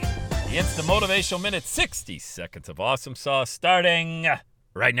It's the Motivational Minute, 60 seconds of awesome sauce starting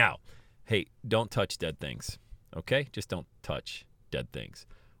right now. Hey, don't touch dead things, okay? Just don't touch dead things.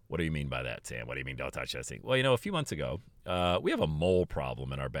 What do you mean by that, Sam? What do you mean don't touch that thing? Well, a few months ago, we have a mole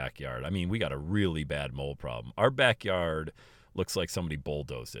problem in our backyard. I mean, we got a really bad mole problem. Our backyard looks like somebody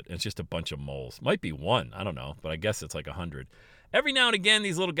bulldozed it. And it's just a bunch of moles. Might be one, I don't know, but I guess it's like 100. Every now and again,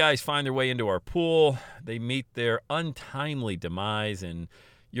 these little guys find their way into our pool. They meet their untimely demise, and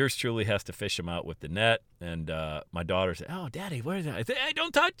yours truly has to fish them out with the net. And my daughter said, "Oh, Daddy, where is that?" I said, "Hey,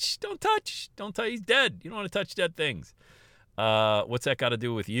 don't touch. He's dead. You don't want to touch dead things." What's that got to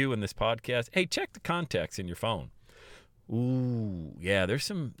do with you and this podcast? Hey, check the contacts in your phone. Ooh, yeah, there's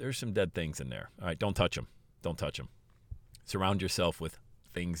some dead things in there. All right, don't touch them. Don't touch them. Surround yourself with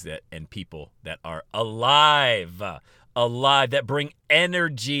things and people that are alive, that bring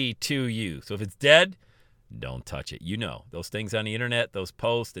energy to you. So if it's dead, don't touch it. Those things on the internet, those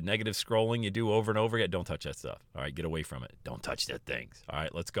posts, the negative scrolling you do over and over again, don't touch that stuff. All right, get away from it. Don't touch dead things. All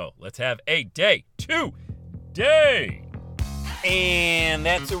right, let's go. Let's have a day today. And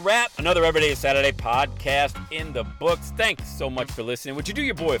that's a wrap. Another Everyday is Saturday podcast in the books. Thanks so much for listening. Would you do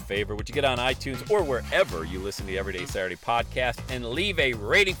your boy a favor? Would you get on iTunes or wherever you listen to the Everyday Saturday podcast and leave a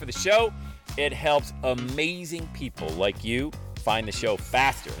rating for the show? It helps amazing people like you find the show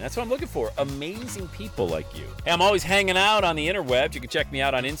faster. And that's what I'm looking for, amazing people like you. Hey, I'm always hanging out on the interwebs. You can check me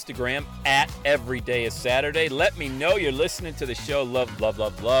out on Instagram at EverydayIsSaturday. Let me know you're listening to the show.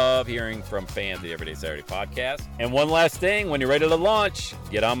 Love hearing from fans of the Everyday Saturday podcast. And one last thing, when you're ready to launch,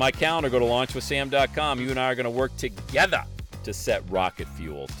 get on my calendar, go to launchwithsam.com. You and I are going to work together to set rocket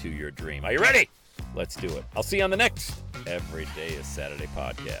fuel to your dream. Are you ready? Let's do it. I'll see you on the next Everyday is Saturday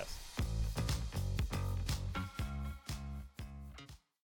podcast.